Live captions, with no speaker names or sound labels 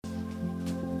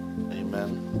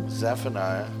Amen.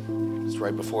 Zephaniah is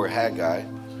right before Haggai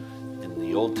in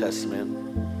the Old Testament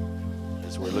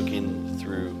as we're looking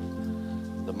through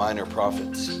the minor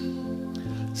prophets.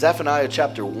 Zephaniah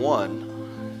chapter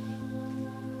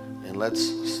 1, and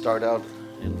let's start out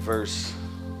in verse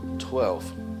 12.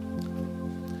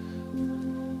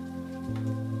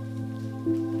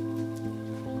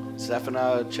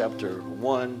 Zephaniah chapter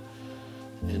 1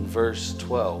 in verse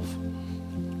 12.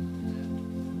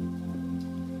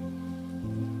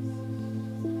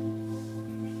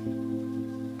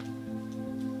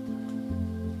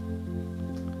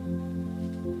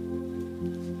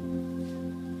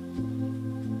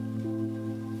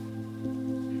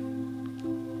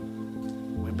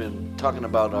 We've been talking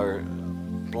about our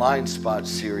blind spot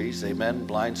series, amen,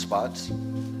 blind spots.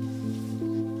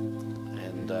 And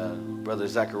Brother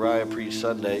Zechariah preached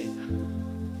Sunday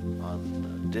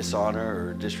on dishonor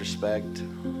or disrespect,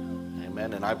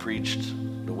 amen, and I preached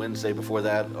the Wednesday before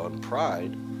that on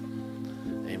pride,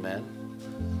 amen.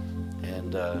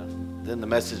 And then the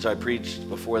message I preached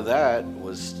before that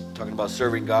was talking about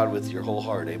serving God with your whole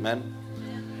heart, amen.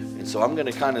 And so I'm going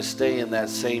to kind of stay in that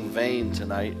same vein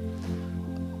tonight.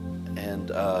 And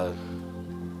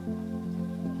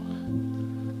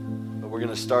but we're going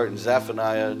to start in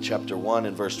Zephaniah chapter 1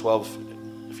 and verse 12.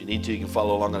 If you need to, you can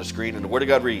follow along on the screen. And the Word of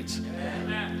God reads,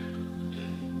 Amen.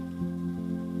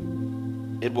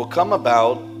 It will come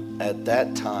about at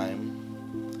that time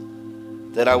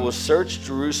that I will search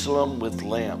Jerusalem with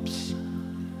lamps,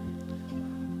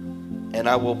 and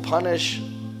I will punish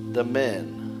the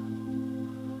men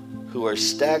who are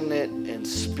stagnant in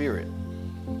spirit,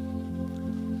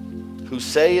 who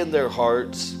say in their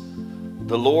hearts,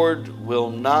 the Lord will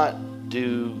not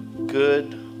do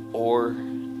good or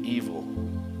evil.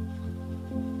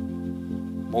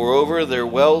 Moreover, their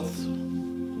wealth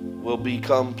will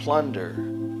become plunder,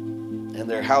 and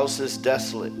their houses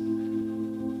desolate.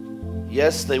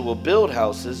 Yes, they will build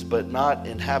houses, but not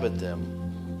inhabit them,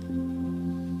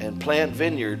 and plant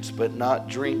vineyards, but not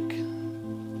drink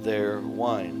their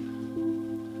wine.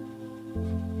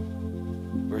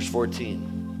 Verse 14.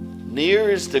 Near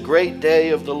is the great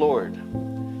day of the Lord,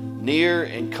 near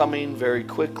and coming very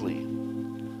quickly.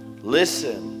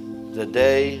 Listen, the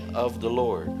day of the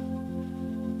Lord.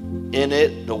 In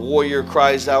it the warrior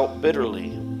cries out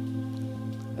bitterly.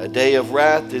 A day of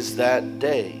wrath is that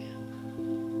day,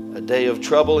 a day of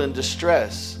trouble and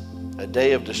distress, a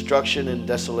day of destruction and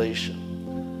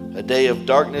desolation, a day of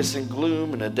darkness and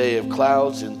gloom, and a day of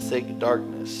clouds and thick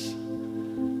darkness.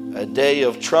 A day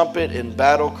of trumpet and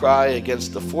battle cry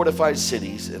against the fortified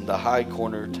cities and the high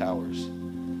corner towers.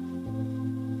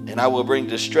 And I will bring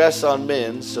distress on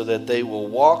men so that they will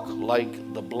walk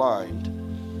like the blind,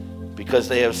 because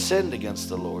they have sinned against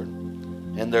the Lord.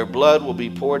 And their blood will be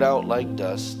poured out like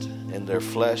dust, and their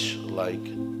flesh like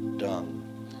dung.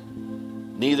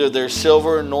 Neither their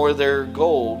silver nor their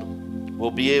gold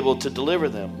will be able to deliver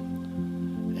them.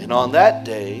 And on that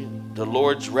day the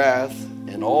Lord's wrath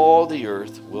and all the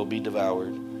earth will be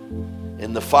devoured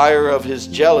in the fire of his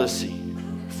jealousy,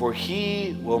 for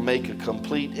he will make a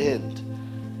complete end,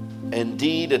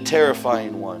 indeed a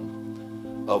terrifying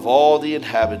one, of all the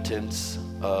inhabitants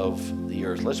of the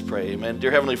earth. Let's pray. Amen.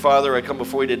 Dear Heavenly Father, I come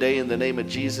before you today in the name of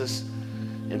Jesus.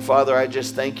 And Father, I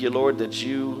just thank you, Lord, that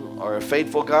you are a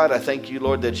faithful God. I thank you,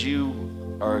 Lord, that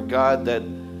you are a God that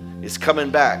is coming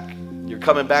back. You're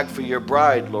coming back for your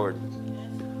bride, Lord.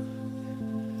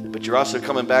 But you're also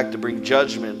coming back to bring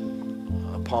judgment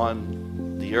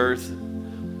upon the earth,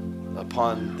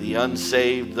 upon the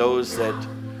unsaved, those that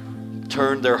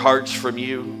turn their hearts from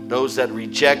you, those that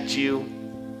reject you,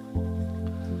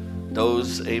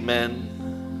 those, amen,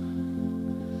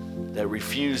 that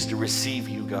refuse to receive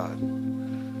you, God.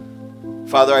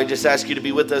 Father, I just ask you to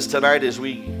be with us tonight as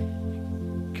we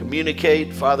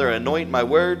communicate. Father, anoint my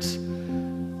words.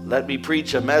 Let me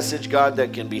preach a message, God,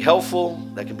 that can be helpful,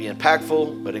 that can be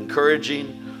impactful, but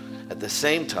encouraging at the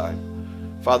same time.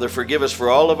 Father, forgive us for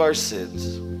all of our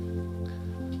sins,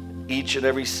 each and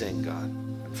every sin, God.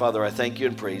 And Father, I thank you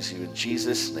and praise you in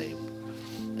Jesus' name.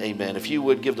 Amen. If you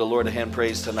would give the Lord a hand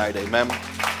praise tonight, amen.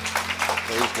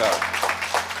 Praise God.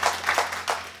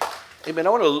 Amen. I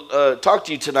want to talk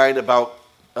to you tonight about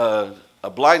a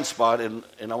blind spot, and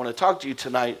I want to talk to you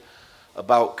tonight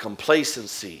about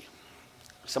complacency.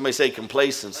 Somebody say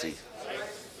complacency.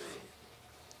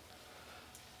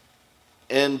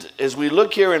 And as we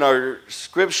look here in our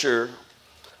scripture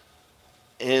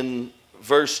in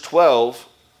verse 12,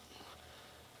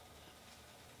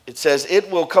 it says, it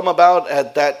will come about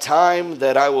at that time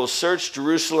that I will search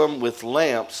Jerusalem with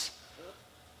lamps,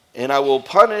 and I will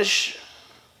punish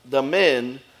the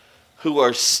men who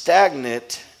are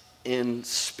stagnant in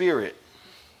spirit.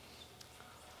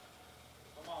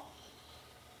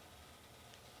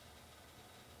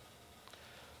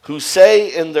 Who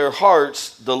say in their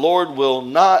hearts, the Lord will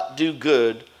not do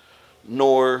good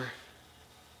nor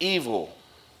evil.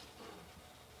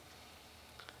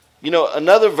 You know,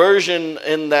 another version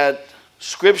in that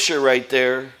scripture right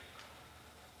there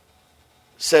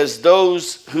says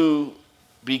those who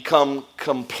become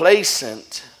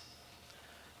complacent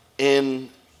in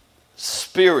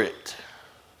spirit.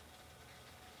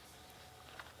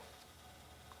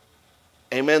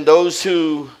 Amen. Those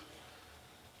who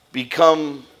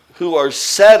are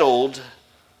settled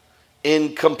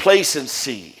in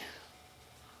complacency.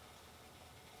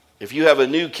 If you have a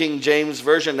New King James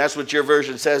Version, that's what your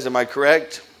version says. Am I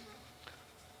correct?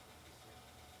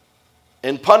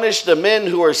 And punish the men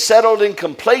who are settled in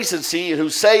complacency and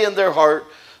who say in their heart,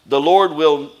 the Lord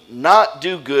will not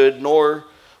do good, nor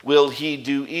will he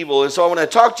do evil. And so I want to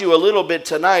talk to you a little bit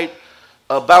tonight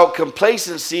about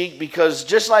complacency, because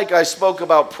just like I spoke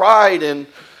about pride and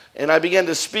I began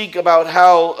to speak about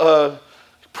how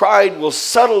pride will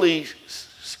subtly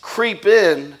creep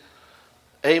in,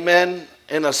 amen,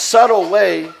 in a subtle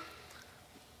way.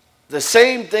 The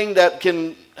same thing that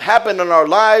can happen in our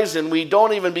lives and we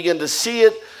don't even begin to see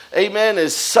it, amen,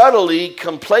 is subtly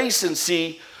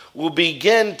complacency will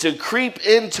begin to creep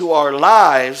into our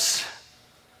lives,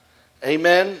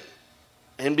 amen,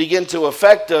 and begin to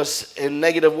affect us in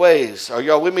negative ways. Are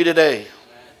y'all with me today?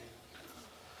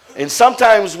 And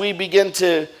sometimes we begin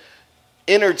to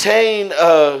entertain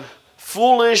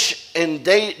foolish and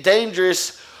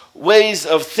dangerous ways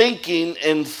of thinking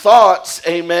and thoughts,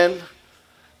 amen,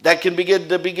 that can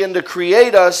begin to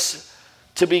create us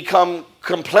to become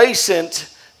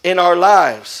complacent in our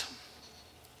lives.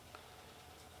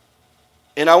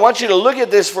 And I want you to look at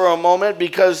this for a moment,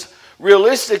 because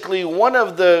realistically, one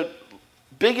of the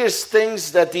biggest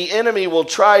things that the enemy will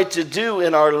try to do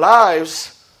in our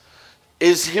lives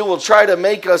is he will try to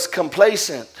make us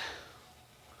complacent.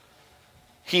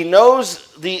 He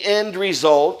knows the end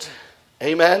result,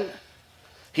 amen.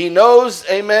 He knows,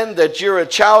 amen, that you're a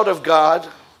child of God.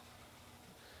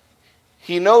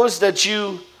 He knows that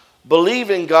you believe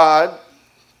in God,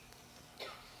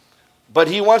 but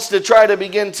he wants to try to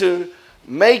begin to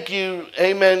make you,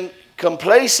 amen,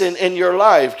 complacent in your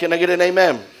life. Can I get an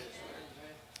amen?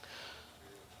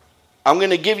 I'm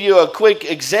going to give you a quick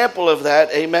example of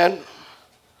that, amen.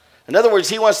 In other words,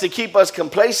 he wants to keep us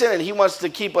complacent and he wants to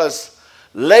keep us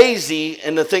lazy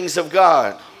in the things of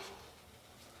God.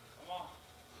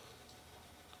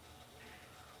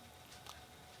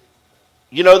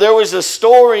 You know, there was a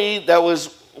story that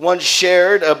was once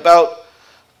shared about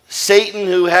Satan,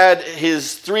 who had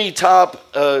his 3 top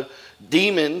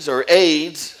demons or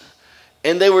aides,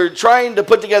 and they were trying to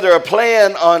put together a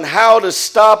plan on how to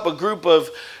stop a group of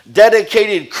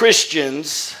dedicated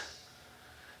Christians,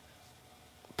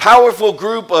 powerful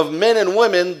group of men and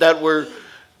women that were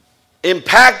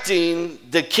impacting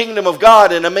the kingdom of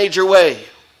God in a major way.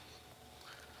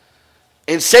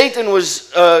 And Satan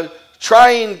was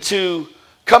trying to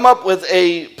come up with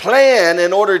a plan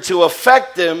in order to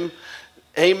affect them,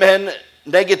 amen,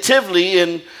 negatively.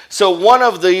 And so one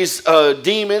of these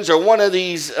demons, or one of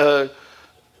these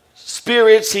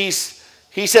spirits, he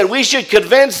said, we should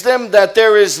convince them that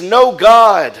there is no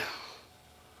God.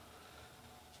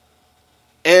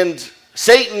 And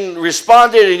Satan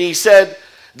responded and he said,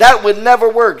 that would never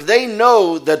work. They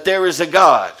know that there is a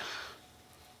God.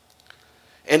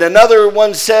 And another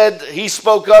one said, he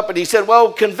spoke up and he said,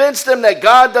 well, convince them that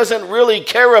God doesn't really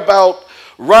care about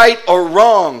right or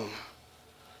wrong.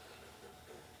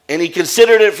 And he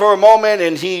considered it for a moment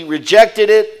and he rejected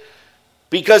it,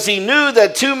 because he knew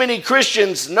that too many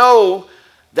Christians know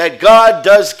that God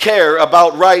does care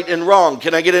about right and wrong.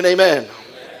 Can I get an amen?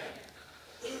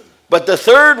 But the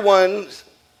third one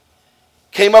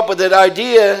came up with that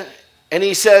idea, and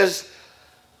he says,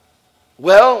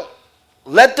 well,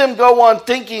 let them go on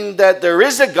thinking that there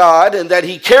is a God and that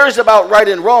he cares about right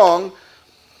and wrong,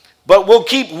 but we'll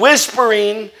keep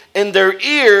whispering in their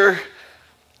ear,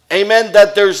 amen,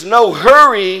 that there's no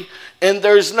hurry and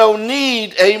there's no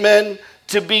need, amen,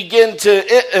 to begin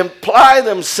to imply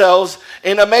themselves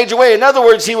in a major way. In other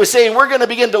words, he was saying, we're going to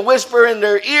begin to whisper in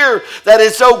their ear that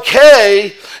it's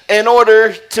okay in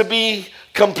order to be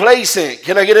complacent.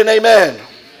 Can I get an amen?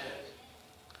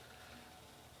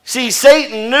 See,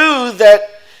 Satan knew that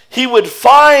he would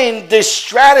find this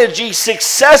strategy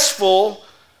successful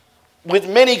with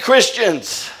many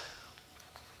Christians.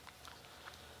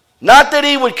 Not that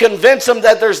he would convince them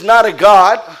that there's not a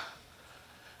God.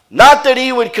 Not that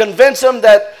he would convince them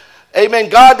that amen,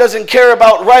 God doesn't care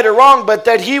about right or wrong, but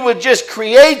that he would just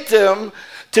create them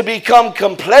to become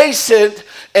complacent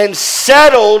and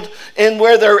settled in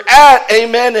where they're at,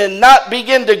 amen, and not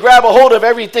begin to grab a hold of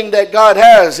everything that God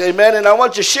has, amen. And I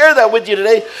want to share that with you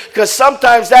today because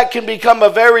sometimes that can become a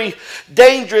very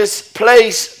dangerous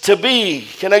place to be.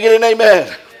 Can I get an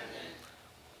amen?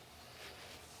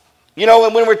 You know,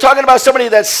 and when we're talking about somebody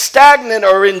that's stagnant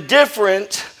or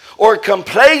indifferent or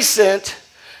complacent,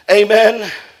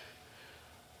 amen,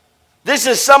 this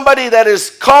is somebody that is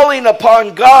calling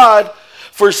upon God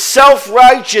for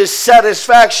self-righteous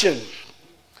satisfaction.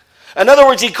 In other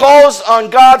words, he calls on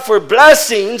God for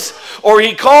blessings, or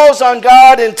he calls on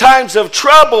God in times of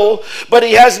trouble, but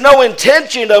he has no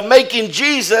intention of making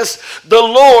Jesus the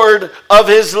Lord of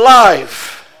his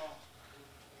life.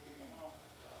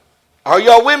 Are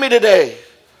y'all with me today?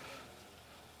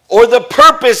 Or the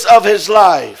purpose of his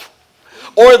life,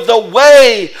 or the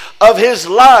way of his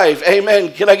life.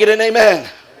 Amen. Can I get an amen?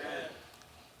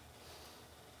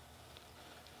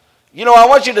 You know, I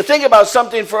want you to think about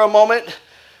something for a moment.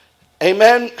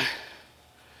 Amen.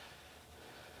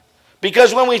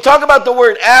 Because when we talk about the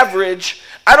word average,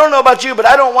 I don't know about you, but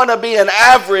I don't want to be an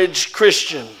average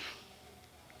Christian.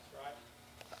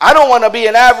 I don't want to be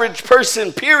an average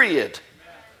person, period.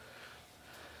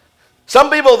 Some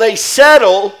people, they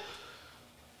settle,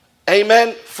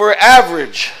 amen, for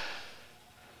average.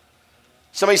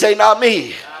 Somebody say, not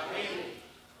me.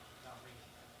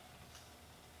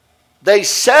 They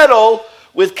settle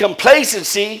with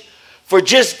complacency for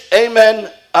just,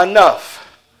 amen, enough.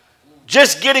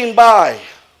 Just getting by.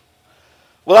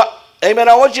 Well, amen,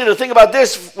 I want you to think about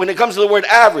this when it comes to the word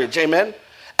average, amen.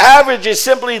 Average is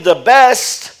simply the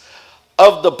best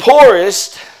of the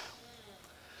poorest,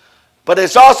 but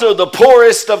it's also the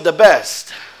poorest of the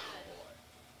best.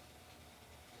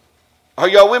 Are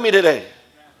y'all with me today?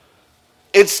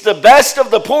 It's the best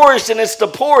of the poorest, and it's the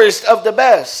poorest of the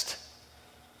best.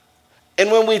 And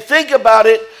when we think about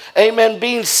it, amen,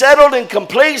 being settled in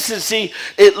complacency,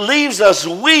 it leaves us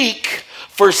weak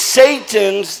for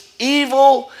Satan's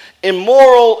evil,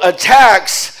 immoral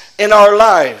attacks in our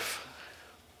life.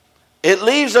 It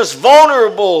leaves us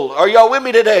vulnerable. Are y'all with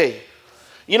me today?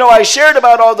 You know, I shared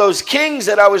about all those kings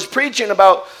that I was preaching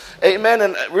about, amen,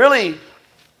 and really,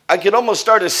 I could almost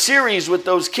start a series with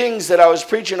those kings that I was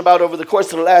preaching about over the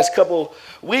course of the last couple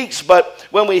weeks. But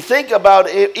when we think about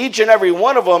it, each and every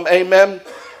one of them, amen,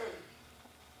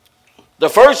 the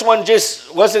first one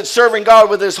just wasn't serving God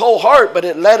with his whole heart, but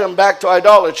it led him back to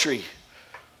idolatry.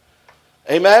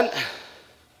 Amen.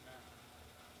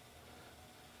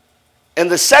 And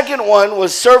the second one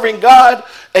was serving God,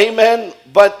 amen,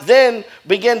 but then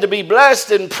began to be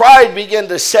blessed and pride began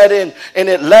to set in, and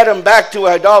it led him back to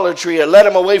idolatry. It led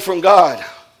him away from God.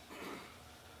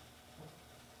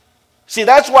 See,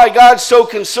 that's why God's so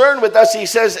concerned with us. He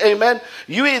says, amen,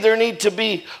 you either need to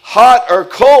be hot or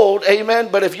cold, amen,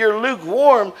 but if you're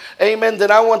lukewarm, amen, then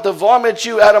I want to vomit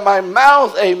you out of my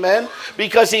mouth, amen,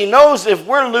 because he knows if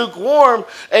we're lukewarm,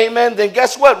 amen, then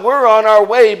guess what? We're on our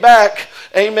way back,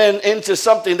 amen, into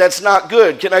something that's not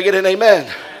good. Can I get an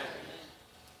amen?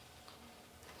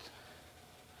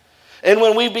 And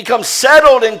when we become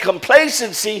settled in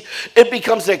complacency, it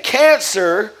becomes a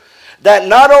cancer that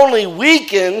not only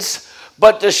weakens,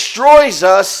 but destroys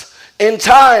us in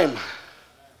time.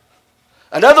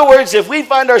 In other words, if we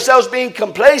find ourselves being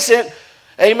complacent,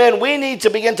 amen, we need to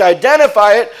begin to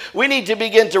identify it. We need to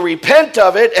begin to repent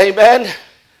of it, amen.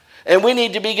 And we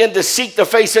need to begin to seek the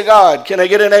face of God. Can I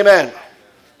get an amen?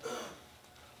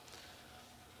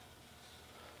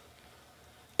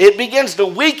 It begins to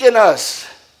weaken us.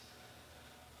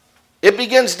 It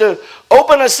begins to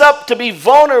open us up to be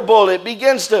vulnerable. It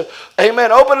begins to,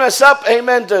 amen, open us up,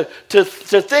 amen, to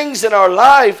things in our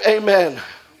life, amen,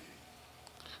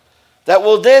 that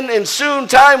will then in soon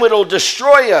time, it will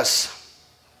destroy us.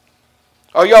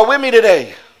 Are y'all with me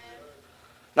today?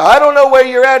 Now, I don't know where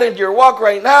you're at in your walk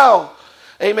right now.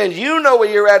 Amen. You know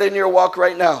where you're at in your walk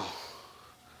right now.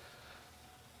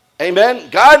 Amen.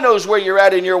 God knows where you're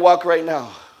at in your walk right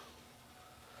now.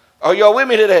 Are y'all with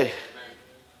me today?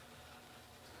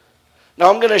 Now,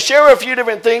 I'm going to share a few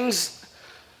different things,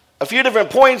 a few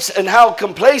different points, and how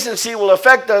complacency will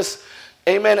affect us,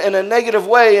 amen, in a negative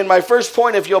way. And my first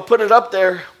point, if you'll put it up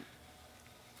there,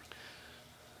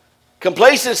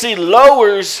 complacency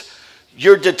lowers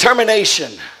your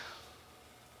determination.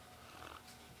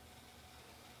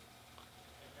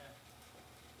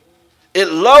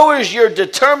 It lowers your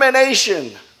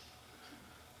determination.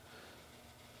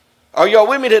 Are y'all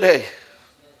with me today?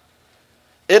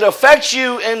 It affects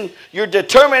you in your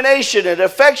determination. It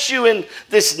affects you in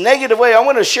this negative way. I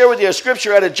want to share with you a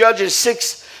scripture out of Judges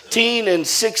 6, 15 and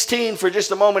 16 for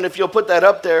just a moment, if you'll put that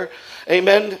up there.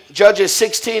 Amen. Judges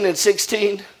 16 and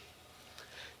 16.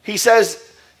 He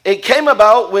says, it came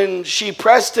about when she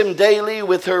pressed him daily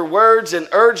with her words and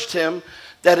urged him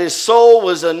that his soul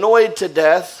was annoyed to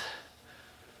death.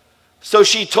 So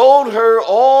she told her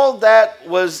all that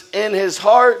was in his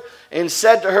heart and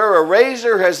said to her, a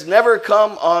razor has never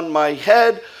come on my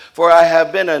head, for I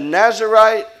have been a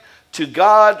Nazirite to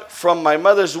God from my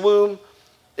mother's womb.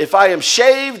 If I am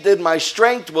shaved, then my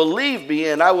strength will leave me,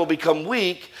 and I will become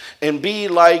weak and be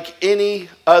like any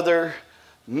other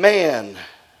man.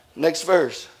 Next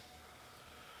verse.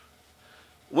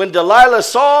 When Delilah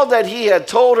saw that he had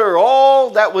told her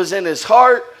all that was in his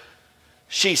heart,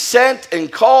 she sent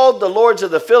and called the lords of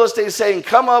the Philistines, saying,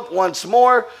 come up once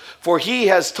more, for he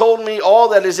has told me all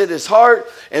that is in his heart.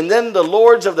 And then the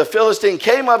lords of the Philistine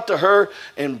came up to her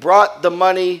and brought the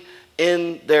money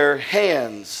in their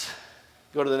hands.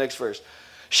 Go to the next verse.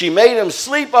 She made him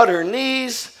sleep on her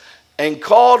knees and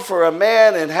called for a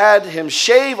man and had him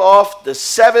shave off the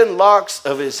 7 locks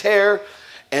of his hair.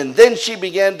 And then she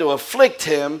began to afflict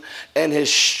him, and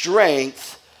his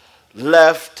strength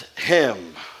left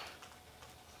him.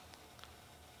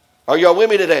 Are y'all with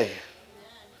me today?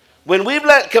 When we've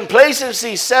let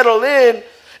complacency settle in,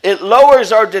 it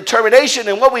lowers our determination.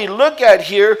 And what we look at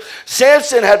here,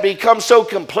 Samson had become so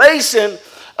complacent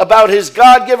about his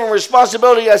God-given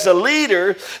responsibility as a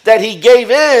leader that he gave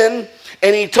in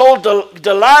and he told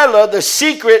Delilah the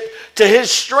secret to his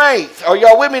strength. Are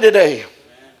y'all with me today?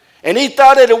 And he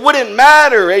thought that it wouldn't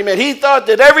matter, amen. He thought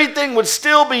that everything would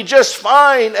still be just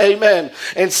fine, amen.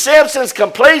 And Samson's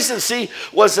complacency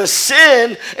was a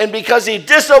sin, and because he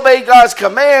disobeyed God's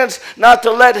commands not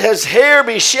to let his hair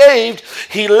be shaved,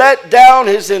 he let down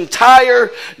his entire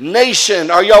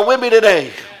nation. Are y'all with me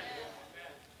today?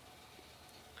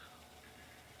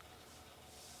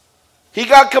 He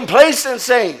got complacent,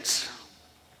 saints.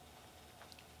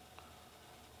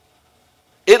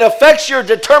 It affects your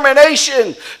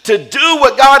determination to do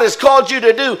what God has called you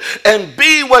to do and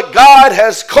be what God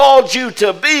has called you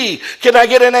to be. Can I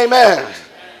get an amen?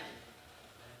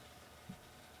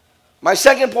 My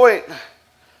second point,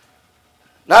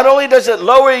 not only does it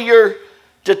lower your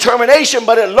determination,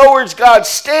 but it lowers God's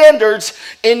standards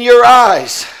in your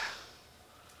eyes.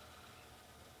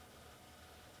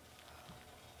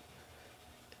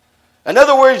 In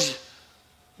other words,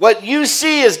 what you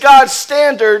see as God's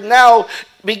standard now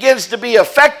begins to be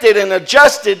affected and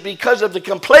adjusted because of the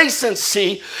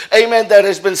complacency, amen, that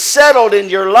has been settled in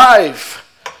your life.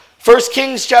 1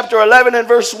 Kings chapter 11 and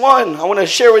verse 1. I want to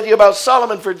share with you about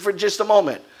Solomon for just a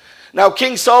moment. Now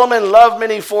King Solomon loved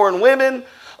many foreign women,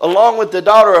 along with the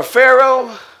daughter of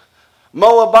Pharaoh,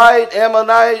 Moabite,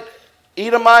 Ammonite,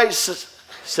 Edomite,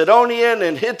 Sidonian,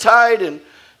 and Hittite, and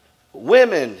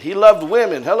women. He loved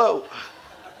women. Hello.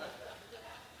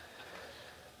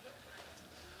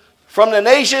 From the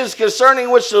nations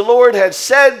concerning which the Lord had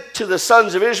said to the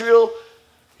sons of Israel,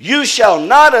 you shall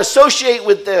not associate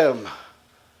with them,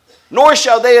 nor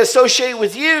shall they associate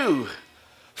with you,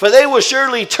 for they will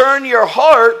surely turn your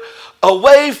heart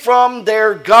away from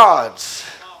their gods.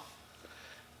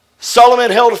 Solomon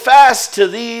held fast to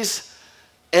these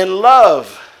in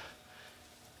love,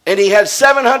 and he had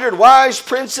 700 wives,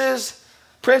 princesses,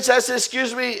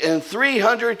 and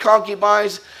 300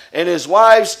 concubines, and his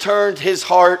wives turned his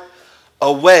heart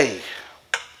away.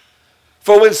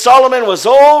 For when Solomon was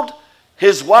old,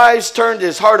 his wives turned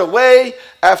his heart away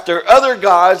after other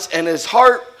gods, and his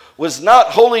heart was not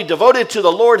wholly devoted to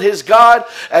the Lord his God,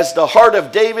 as the heart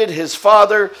of David his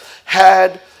father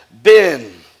had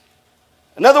been.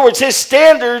 In other words, his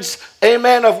standards,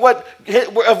 amen, of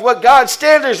what God's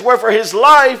standards were for his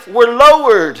life were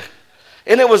lowered.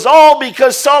 And it was all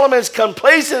because Solomon's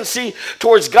complacency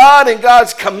towards God and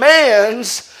God's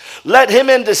commands led him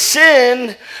into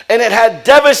sin, and it had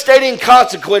devastating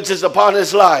consequences upon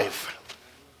his life.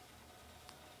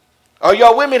 Are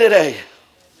y'all with me today?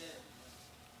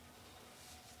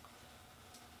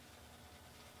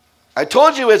 I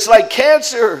told you it's like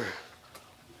cancer.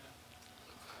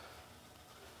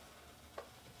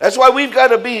 That's why we've got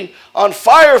to be on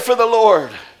fire for the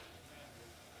Lord.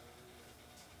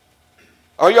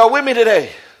 Are y'all with me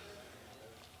today?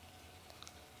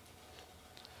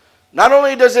 Not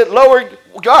only does it lower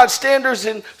God's standards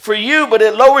for you, but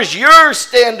it lowers your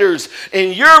standards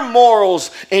and your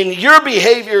morals and your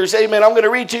behaviors. Amen. I'm going to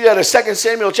read to you out of 2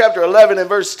 Samuel chapter 11 and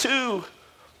verse 2.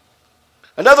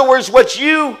 In other words, what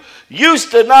you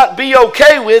used to not be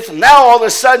okay with, now all of a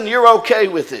sudden you're okay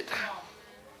with it.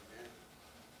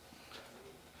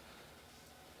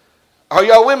 Are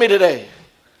y'all with me today?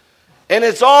 And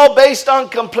it's all based on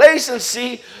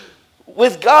complacency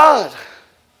with God.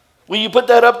 Will you put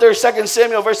that up there? 2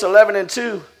 Samuel verse 11 and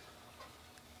 2.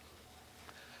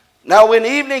 Now when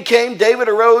evening came, David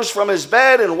arose from his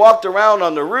bed and walked around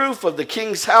on the roof of the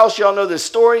king's house. Y'all know this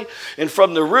story. And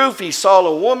from the roof he saw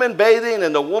a woman bathing,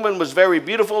 and the woman was very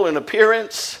beautiful in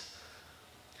appearance.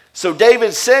 So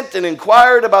David sent and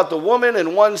inquired about the woman,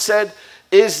 and one said,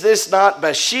 "Is this not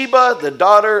Bathsheba, the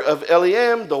daughter of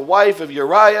Eliam, the wife of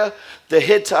Uriah the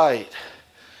Hittite?"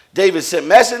 David sent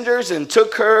messengers and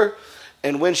took her,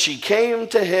 and when she came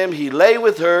to him, he lay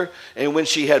with her, and when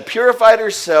she had purified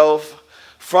herself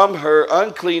from her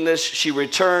uncleanness, she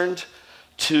returned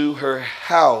to her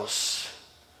house.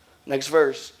 Next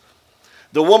verse.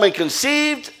 The woman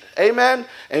conceived, amen,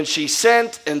 and she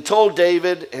sent and told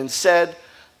David and said,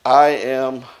 "I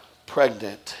am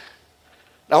pregnant."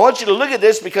 Now I want you to look at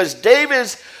this, because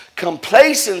David's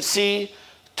complacency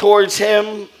towards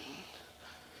him,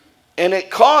 and it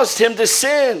caused him to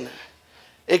sin.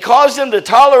 It caused him to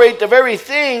tolerate the very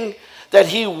thing that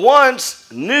he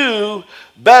once knew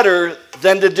better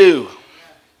than to do.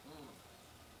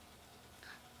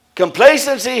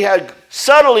 Complacency had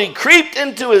subtly creeped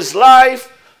into his life.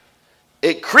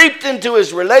 It creeped into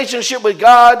his relationship with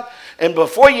God. And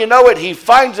before you know it, he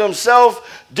finds himself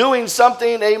doing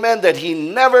something, amen, that he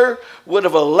never would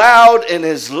have allowed in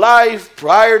his life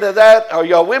prior to that. Are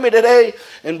y'all with me today?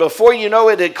 And before you know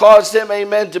it, it caused him,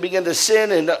 amen, to begin to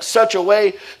sin in such a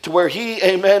way to where he,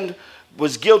 amen,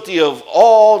 was guilty of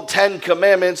all 10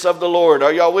 commandments of the Lord.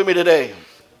 Are y'all with me today?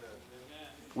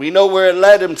 We know where it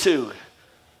led him to.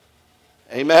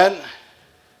 Amen.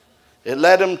 It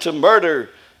led him to murder.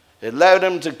 It led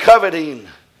him to coveting.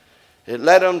 It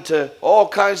led him to all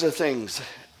kinds of things.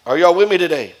 Are y'all with me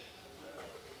today?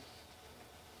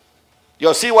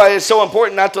 You'll see why it's so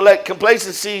important not to let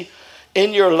complacency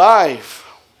in your life.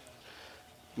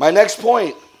 My next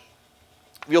point,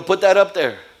 you'll put that up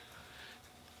there.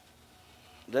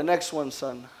 The next one,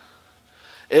 son.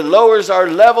 It lowers our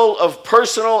level of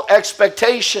personal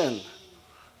expectation.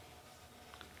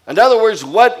 In other words,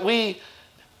 what we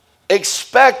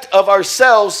expect of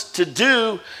ourselves to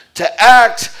do, to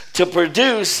act, to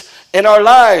produce in our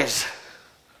lives.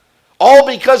 All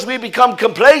because we become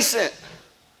complacent.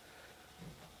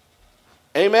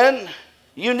 Amen?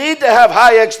 You need to have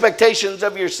high expectations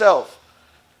of yourself.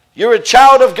 You're a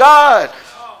child of God.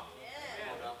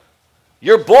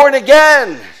 You're born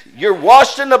again. You're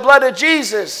washed in the blood of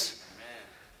Jesus.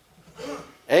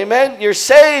 Amen? You're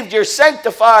saved. You're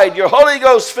sanctified. You're Holy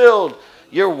Ghost filled.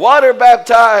 You're water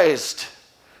baptized.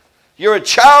 You're a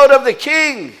child of the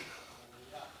King.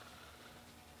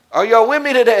 Are y'all with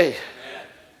me today?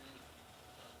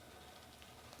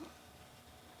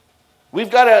 We've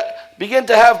got to begin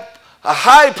to have a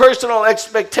high personal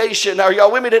expectation. Are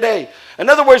y'all with me today? In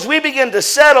other words, we begin to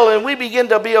settle and we begin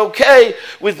to be okay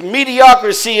with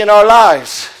mediocrity in our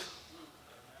lives.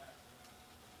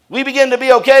 We begin to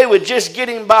be okay with just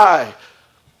getting by.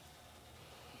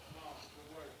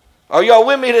 Are y'all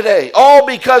with me today? All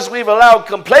because we've allowed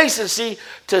complacency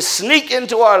to sneak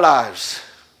into our lives.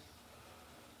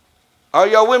 Are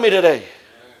y'all with me today?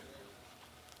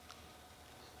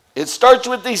 It starts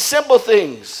with these simple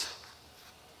things.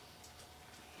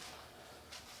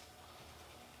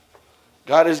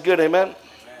 God is good, amen?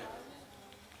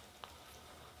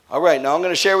 All right, now I'm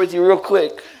going to share with you real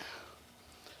quick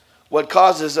what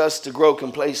causes us to grow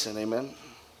complacent, amen?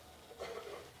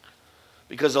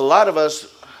 Because a lot of us,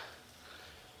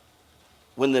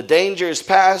 when the danger is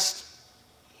past,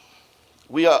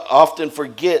 we often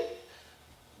forget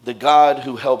the God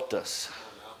who helped us.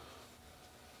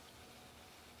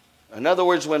 In other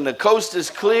words, when the coast is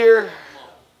clear,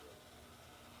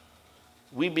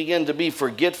 we begin to be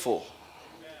forgetful.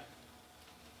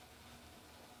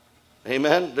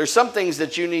 Amen? There's some things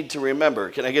that you need to remember.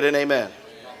 Can I get an amen?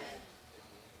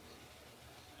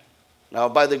 Now,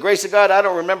 by the grace of God, I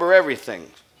don't remember everything.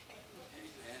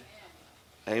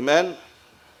 Amen?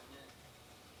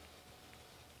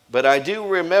 But I do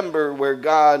remember where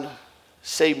God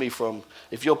saved me from.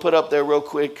 If you'll put up there real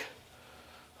quick,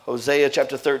 Hosea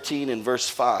chapter 13 and verse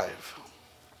 5.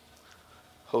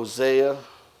 Hosea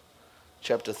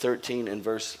chapter 13 and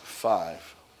verse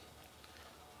 5.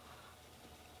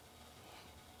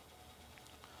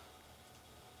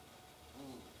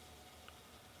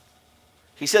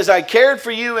 He says, I cared for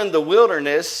you in the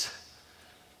wilderness,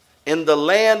 in the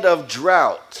land of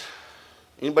drought.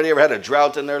 Anybody ever had a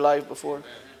drought in their life before?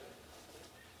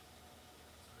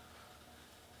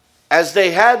 As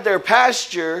they had their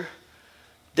pasture,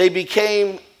 they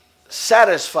became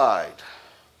satisfied.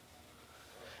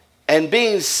 And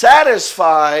being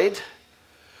satisfied,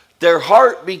 their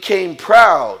heart became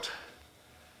proud.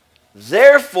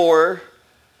 Therefore,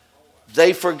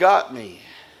 they forgot me.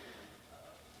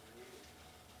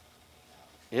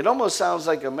 It almost sounds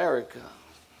like America.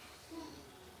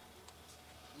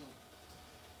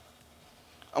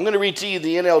 I'm going to read to you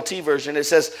the NLT version. It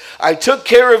says, I took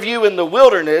care of you in the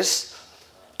wilderness,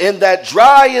 in that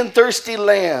dry and thirsty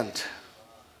land.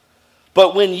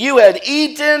 But when you had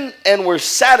eaten and were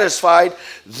satisfied,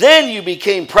 then you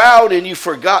became proud and you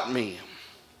forgot me.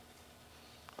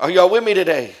 Are y'all with me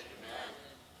today?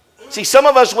 See, some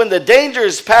of us, when the danger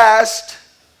is past,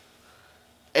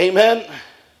 amen,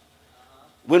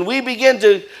 when we begin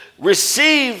to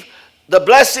receive the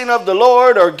blessing of the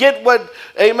Lord or get what,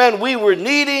 amen, we were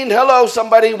needing. Hello,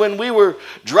 somebody, when we were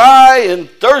dry and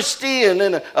thirsty and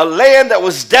in a land that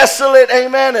was desolate,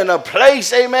 amen, in a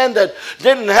place, amen, that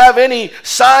didn't have any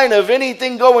sign of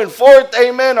anything going forth,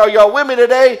 amen. Are y'all with me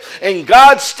today? And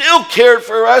God still cared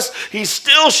for us. He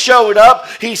still showed up.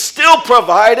 He still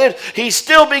provided. He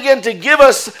still began to give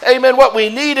us, amen, what we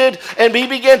needed. And He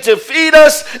began to feed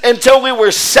us until we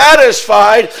were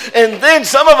satisfied. And then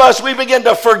some of us, we began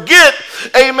to forget,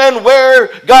 amen, where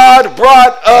God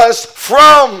brought us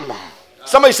from.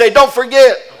 Somebody say, don't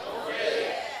forget.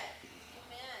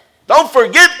 Don't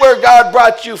forget where God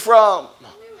brought you from.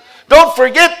 Don't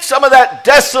forget some of that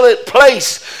desolate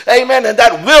place, amen, and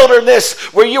that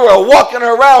wilderness where you were walking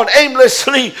around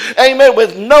aimlessly, amen,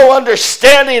 with no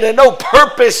understanding and no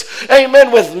purpose,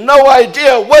 amen, with no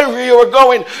idea where you were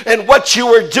going and what you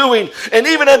were doing. And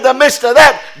even in the midst of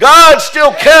that, God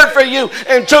still cared for you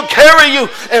and took care of you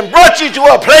and brought you to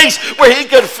a place where He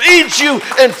could feed you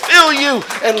and fill you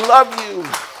and love you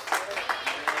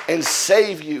and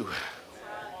save you.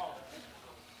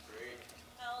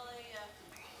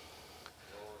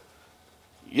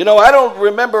 You know, I don't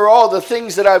remember all the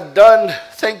things that I've done,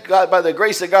 thank God, by the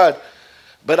grace of God.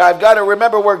 But I've got to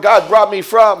remember where God brought me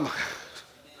from.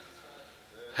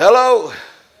 Hello?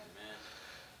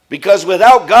 Because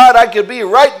without God, I could be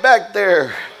right back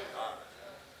there.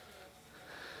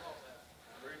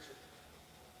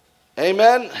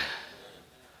 Amen?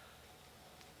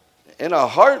 In a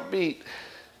heartbeat.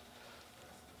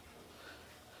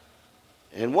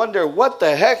 And wonder what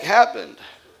the heck happened.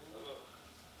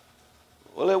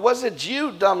 Well, it wasn't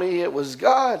you, dummy. It was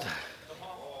God.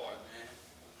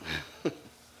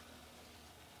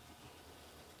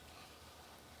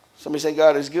 Somebody say,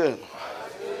 God is good.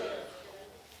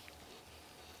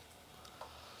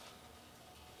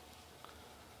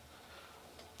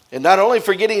 And not only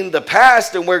forgetting the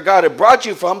past and where God had brought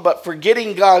you from, but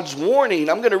forgetting God's warning.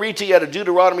 I'm going to read to you out of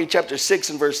Deuteronomy chapter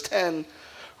 6 and verse 10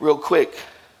 real quick.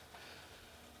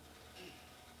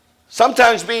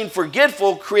 Sometimes being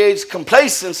forgetful creates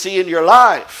complacency in your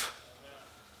life.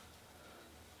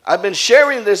 I've been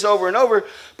sharing this over and over,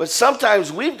 but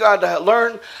sometimes we've got to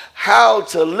learn how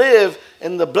to live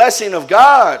in the blessing of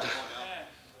God.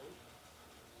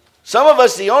 Some of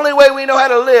us, the only way we know how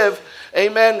to live,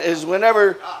 amen, is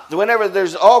whenever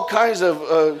there's all kinds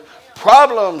of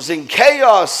problems and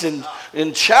chaos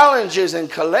and challenges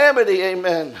and calamity,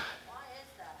 amen.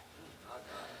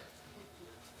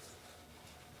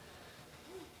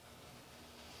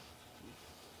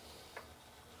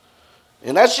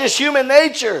 And that's just human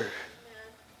nature.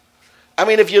 I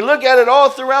mean, if you look at it all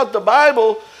throughout the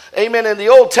Bible, amen, in the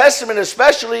Old Testament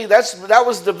especially, that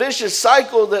was the vicious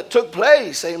cycle that took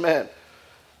place, amen.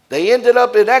 They ended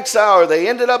up in exile. They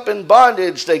ended up in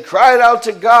bondage. They cried out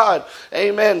to God.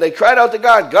 Amen. They cried out to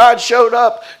God. God showed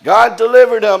up. God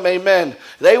delivered them. Amen.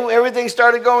 Everything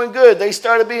started going good. They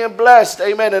started being blessed.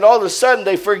 Amen. And all of a sudden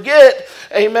they forget,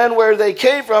 amen, where they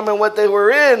came from and what they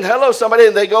were in. Hello, somebody.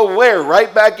 And they go where?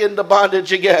 Right back into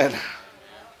bondage again.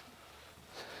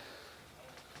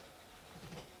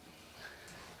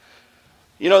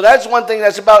 You know, that's one thing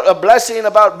that's about a blessing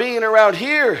about being around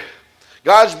here.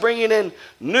 God's bringing in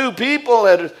new people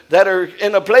that are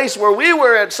in a place where we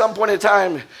were at some point in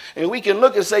time. And we can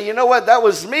look and say, you know what, that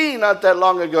was me not that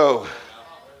long ago.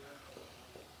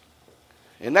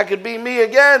 And that could be me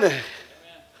again.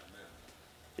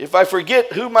 If I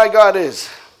forget who my God is.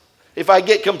 If I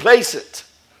get complacent.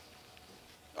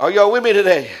 Are y'all with me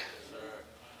today?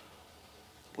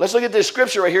 Let's look at this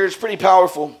scripture right here. It's pretty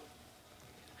powerful.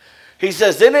 He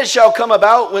says, then it shall come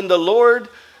about when the Lord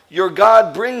your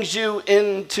God brings you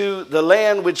into the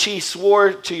land which He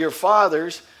swore to your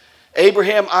fathers,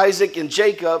 Abraham, Isaac, and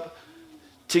Jacob,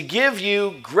 to give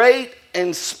you great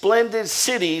and splendid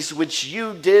cities which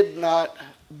you did not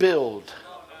build.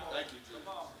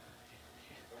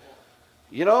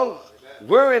 You know,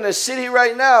 we're in a city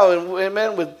right now, and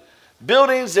amen, with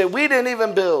buildings that we didn't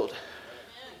even build.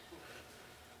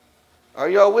 Are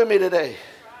y'all with me today?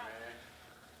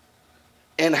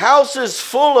 and houses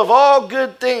full of all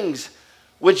good things,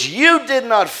 which you did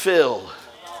not fill,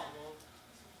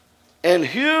 and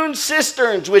hewn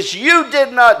cisterns, which you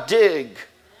did not dig,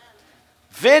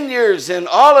 vineyards and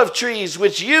olive trees,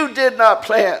 which you did not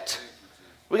plant.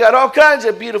 We got all kinds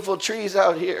of beautiful trees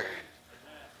out here.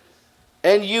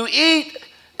 And you eat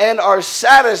and are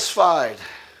satisfied.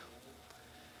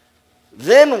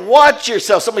 Then watch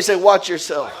yourself. Somebody say, watch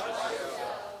yourself.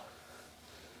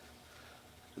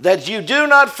 That you do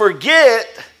not forget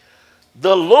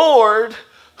the Lord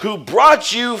who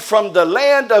brought you from the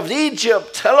land of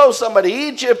Egypt. Hello, somebody.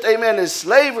 Egypt, amen, is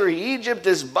slavery. Egypt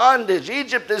is bondage.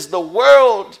 Egypt is the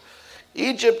world.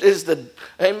 Egypt is the,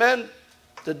 amen,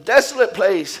 the desolate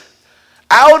place.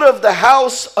 Out of the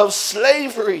house of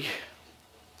slavery.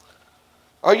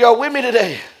 Are y'all with me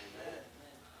today?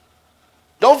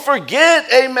 Don't forget,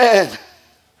 amen.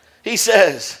 He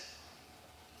says,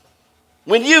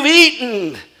 when you've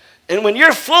eaten and when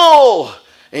you're full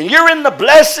and you're in the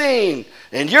blessing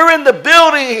and you're in the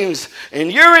buildings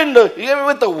and you're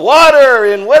with the water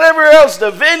and whatever else,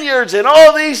 the vineyards and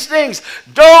all these things,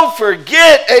 don't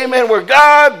forget, amen, where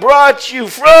God brought you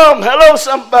from. Hello,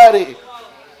 somebody.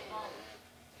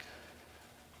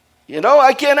 You know,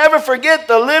 I can't ever forget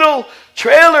the little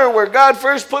trailer where God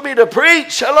first put me to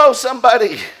preach. Hello,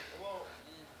 somebody.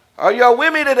 Are y'all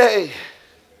with me today?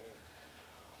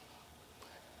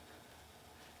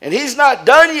 And he's not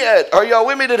done yet. Are y'all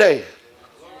with me today?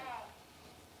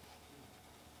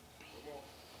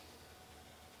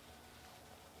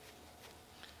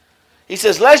 He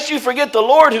says, lest you forget the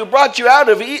Lord who brought you out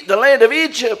of the land of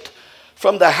Egypt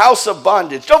from the house of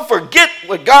bondage. Don't forget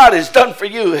what God has done for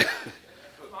you.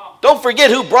 Don't forget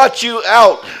who brought you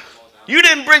out. You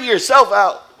didn't bring yourself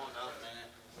out.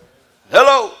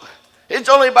 Hello. It's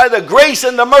only by the grace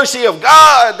and the mercy of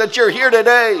God that you're here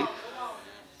today.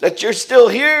 That you're still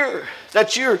here.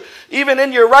 That you're even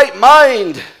in your right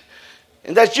mind.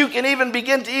 And that you can even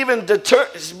begin to even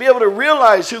be able to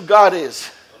realize who God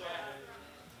is.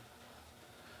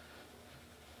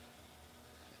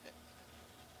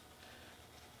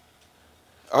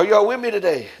 Are y'all with me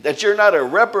today? That you're not a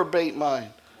reprobate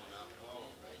mind.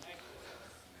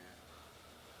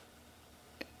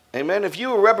 Amen. If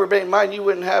you were a reprobate mind, you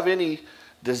wouldn't have any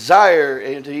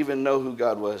desire to even know who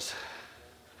God was.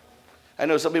 I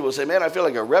know some people say, man, I feel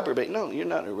like a reprobate. No, you're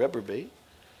not a reprobate.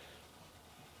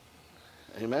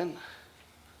 Amen.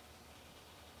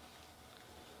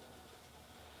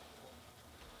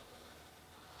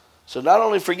 So not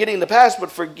only forgetting the past,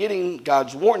 but forgetting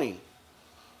God's warning.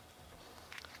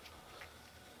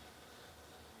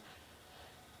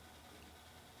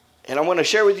 And I want to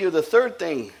share with you the third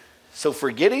thing. So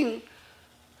forgetting,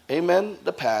 amen,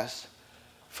 the past,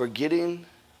 forgetting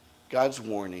God's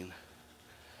warning.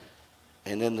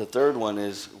 And then the third one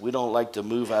is we don't like to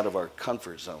move out of our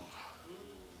comfort zone.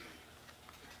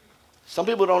 Some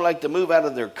people don't like to move out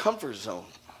of their comfort zone.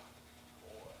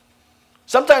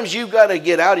 Sometimes you've got to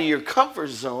get out of your comfort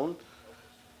zone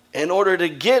in order to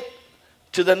get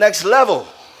to the next level.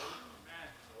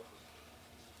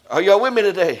 Are y'all with me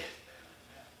today?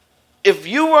 If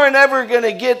you weren't ever going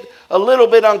to get a little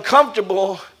bit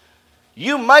uncomfortable,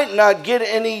 you might not get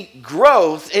any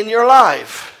growth in your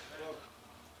life.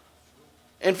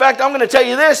 In fact, I'm going to tell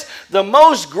you this. The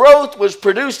most growth was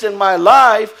produced in my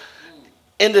life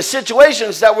in the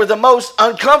situations that were the most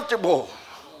uncomfortable.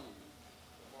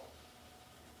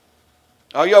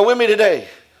 Are y'all with me today?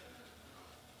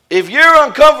 If you're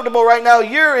uncomfortable right now,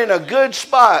 you're in a good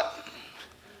spot.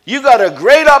 You got a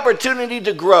great opportunity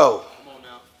to grow.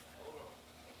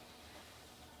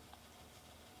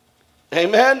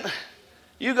 Amen.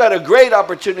 You got a great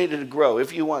opportunity to grow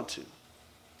if you want to.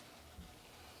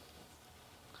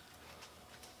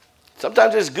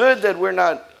 Sometimes it's good that we're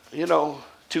not,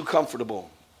 too comfortable.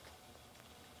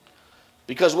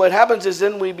 Because what happens is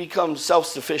then we become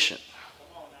self-sufficient.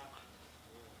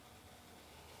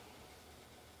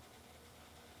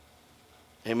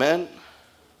 Amen.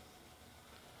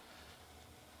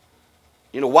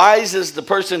 Wise is the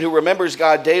person who remembers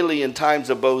God daily in times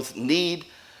of both need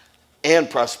and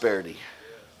prosperity.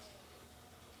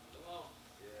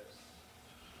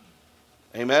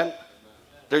 Amen.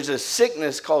 There's a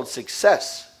sickness called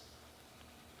success.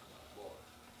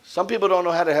 Some people don't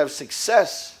know how to have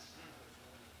success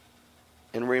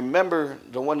and remember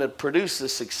the one that produced the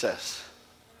success.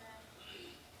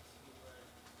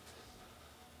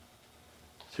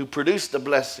 Who produced the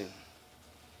blessing.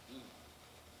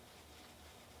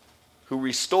 Who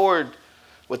restored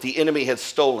what the enemy had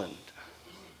stolen.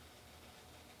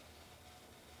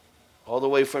 All the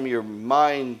way from your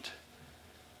mind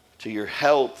to your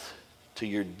health, to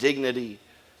your dignity,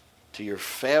 to your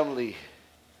family,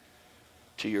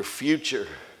 to your future.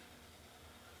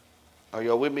 Are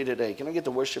y'all with me today? Can I get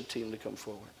the worship team to come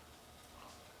forward?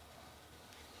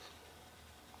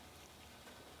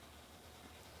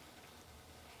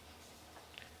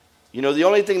 You know, the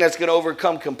only thing that's going to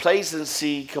overcome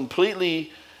complacency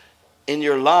completely in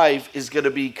your life is going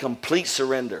to be complete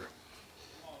surrender.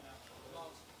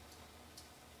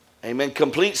 Amen.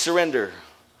 Complete surrender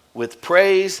with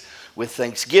praise, with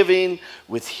thanksgiving,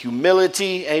 with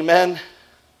humility. Amen.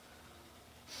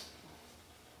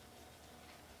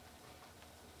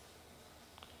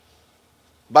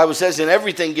 The Bible says, in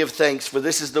everything give thanks, for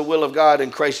this is the will of God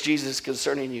in Christ Jesus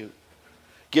concerning you.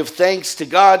 Give thanks to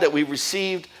God that we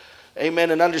received,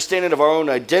 amen, an understanding of our own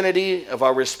identity, of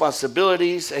our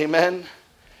responsibilities, amen.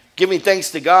 Giving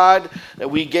thanks to God that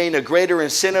we gain a greater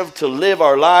incentive to live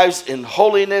our lives in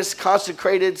holiness,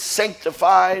 consecrated,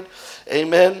 sanctified,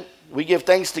 amen. We give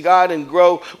thanks to God and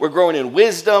grow. We're growing in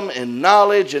wisdom and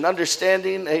knowledge and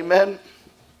understanding, amen.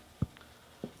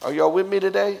 Are y'all with me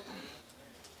today?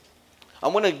 I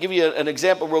want to give you an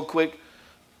example real quick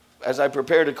as I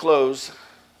prepare to close.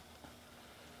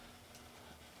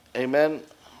 Amen.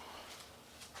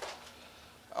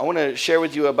 I want to share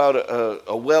with you about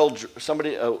a well,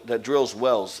 somebody that drills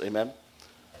wells. Amen.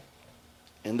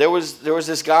 And there was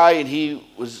this guy, and he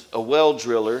was a well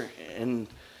driller, and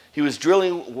he was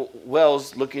drilling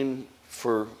wells looking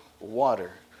for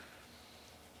water.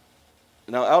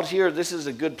 Now out here, this is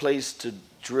a good place to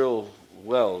drill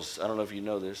wells. I don't know if you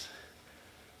know this.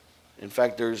 In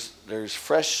fact, there's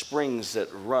fresh springs that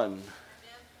run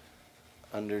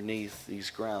underneath these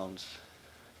grounds.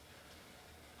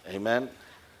 Amen.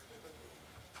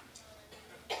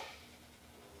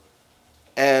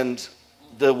 And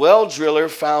the well driller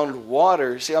found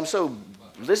water. See, I'm going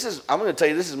to tell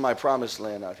you, this is my promised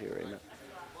land out here. Amen.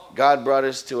 God brought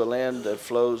us to a land that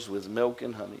flows with milk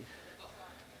and honey.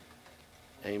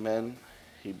 Amen.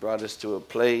 He brought us to a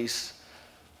place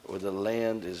where the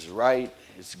land is right.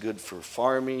 It's good for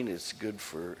farming. It's good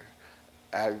for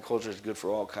agriculture. It's good for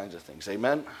all kinds of things.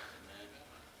 Amen.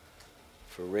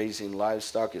 For raising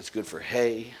livestock. It's good for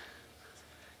hay.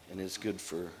 And it's good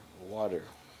for water.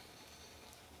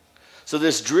 So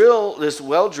this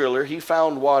well driller, he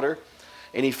found water,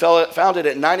 and he found it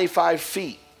at 95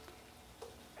 feet.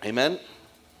 Amen.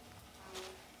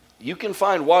 You can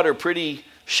find water pretty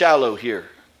shallow here.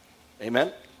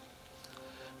 Amen.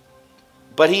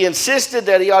 But he insisted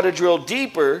that he ought to drill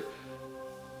deeper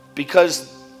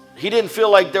because he didn't feel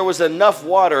like there was enough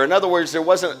water. In other words,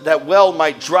 that well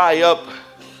might dry up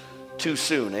too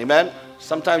soon. Amen.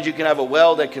 Sometimes you can have a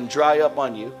well that can dry up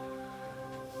on you.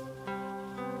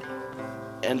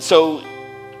 And so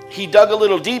he dug a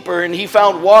little deeper, and he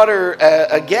found water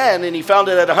again, and he found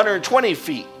it at 120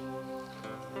 feet.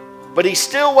 But he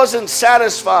still wasn't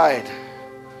satisfied.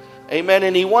 Amen.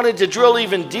 And he wanted to drill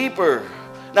even deeper.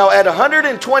 Now, at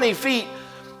 120 feet,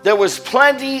 there was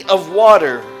plenty of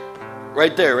water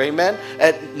right there. Amen.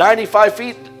 At 95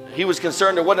 feet, he was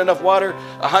concerned there wasn't enough water.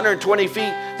 120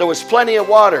 feet, there was plenty of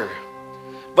water.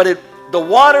 But the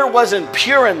water wasn't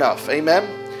pure enough.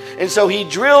 Amen. And so he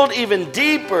drilled even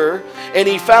deeper, and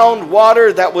he found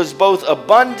water that was both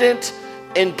abundant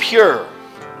and pure.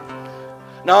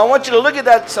 Now, I want you to look at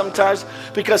that sometimes,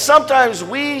 because sometimes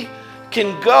we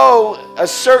can go a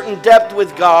certain depth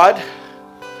with God,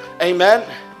 amen,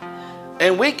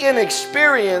 and we can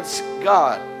experience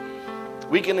God.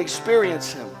 We can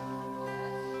experience Him,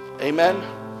 amen.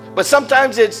 But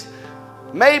sometimes it's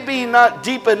maybe not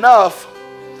deep enough,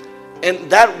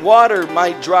 and that water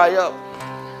might dry up.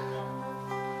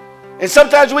 And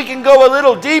sometimes we can go a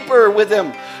little deeper with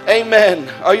Him. Amen.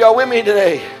 Are y'all with me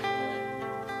today?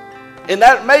 And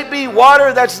that may be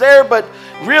water that's there, but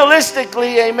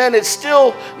realistically, amen, it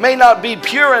still may not be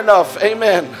pure enough.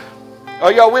 Amen.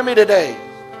 Are y'all with me today?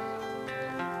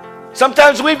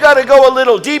 Sometimes we've got to go a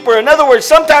little deeper. In other words,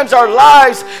 sometimes our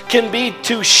lives can be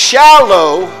too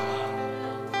shallow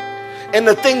in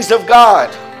the things of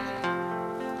God.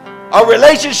 Our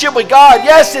relationship with God,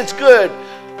 yes, it's good.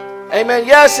 Amen.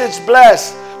 Yes, it's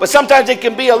blessed. But sometimes it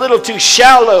can be a little too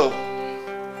shallow.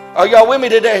 Are y'all with me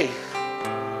today?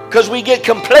 Because we get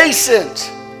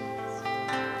complacent.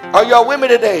 Are y'all with me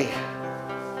today?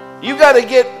 You got to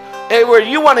get where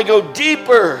you want to go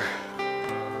deeper.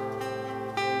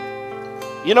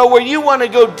 You know, where you want to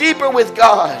go deeper with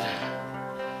God.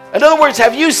 In other words,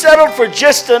 have you settled for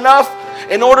just enough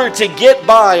in order to get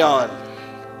by on?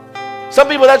 Some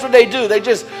people, that's what they do.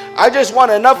 I just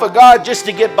want enough of God just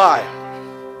to get by.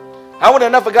 I want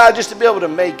enough of God just to be able to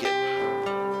make it.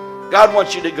 God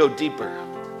wants you to go deeper.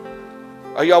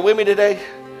 Are y'all with me today?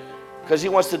 Because he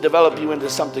wants to develop you into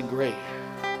something great.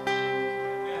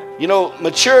 You know,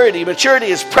 maturity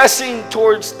is pressing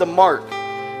towards the mark.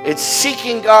 It's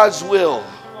seeking God's will.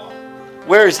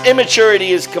 Whereas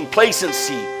immaturity is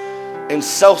complacency and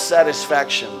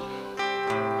self-satisfaction.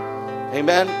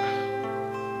 Amen.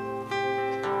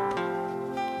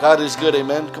 God is good,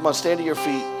 amen. Come on, stand to your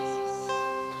feet.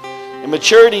 And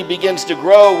maturity begins to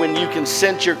grow when you can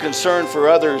sense your concern for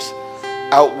others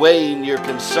outweighing your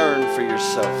concern for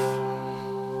yourself.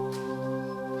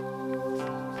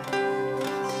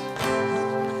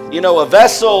 You know, a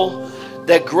vessel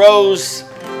that grows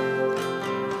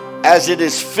as it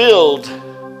is filled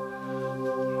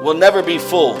will never be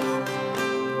full.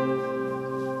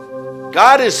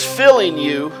 God is filling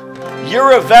you.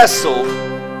 You're a vessel,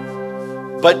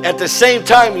 but at the same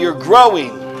time, you're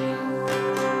growing.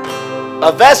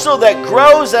 A vessel that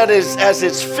grows as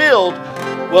it's filled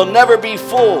will never be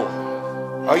full.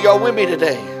 Are y'all with me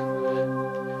today?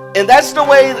 And that's the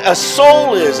way a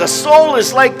soul is. A soul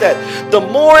is like that. The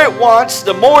more it wants,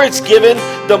 the more it's given,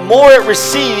 the more it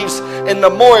receives, and the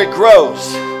more it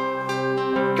grows.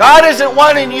 God isn't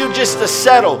wanting you just to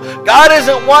settle. God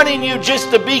isn't wanting you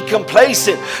just to be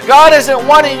complacent. God isn't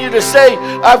wanting you to say,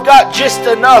 I've got just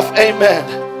enough.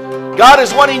 Amen. God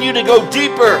is wanting you to go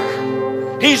deeper.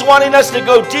 He's wanting us to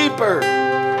go deeper.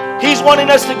 He's wanting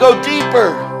us to go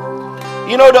deeper.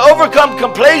 You know, to overcome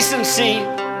complacency,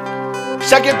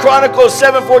 2 Chronicles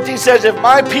 7:14 says, if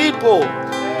my people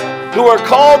who are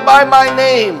called by my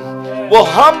name will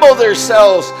humble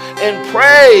themselves and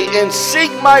pray and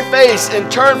seek my face and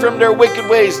turn from their wicked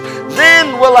ways,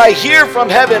 then will I hear from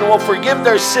heaven, will forgive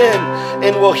their sin,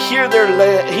 and will heal their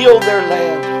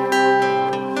land.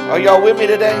 Are y'all with me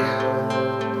today?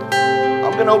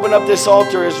 I'm going to open up this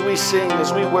altar as we sing,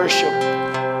 as we worship.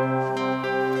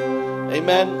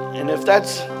 Amen. And if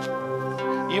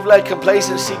you've let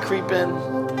complacency creep in,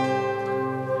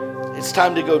 it's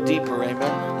time to go deeper.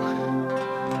 Amen.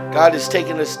 God is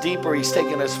taking us deeper. He's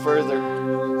taking us further.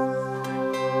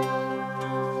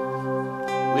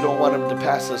 We don't want him to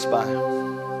pass us by.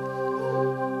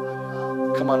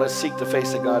 Come on, let's seek the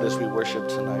face of God as we worship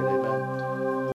tonight. Amen.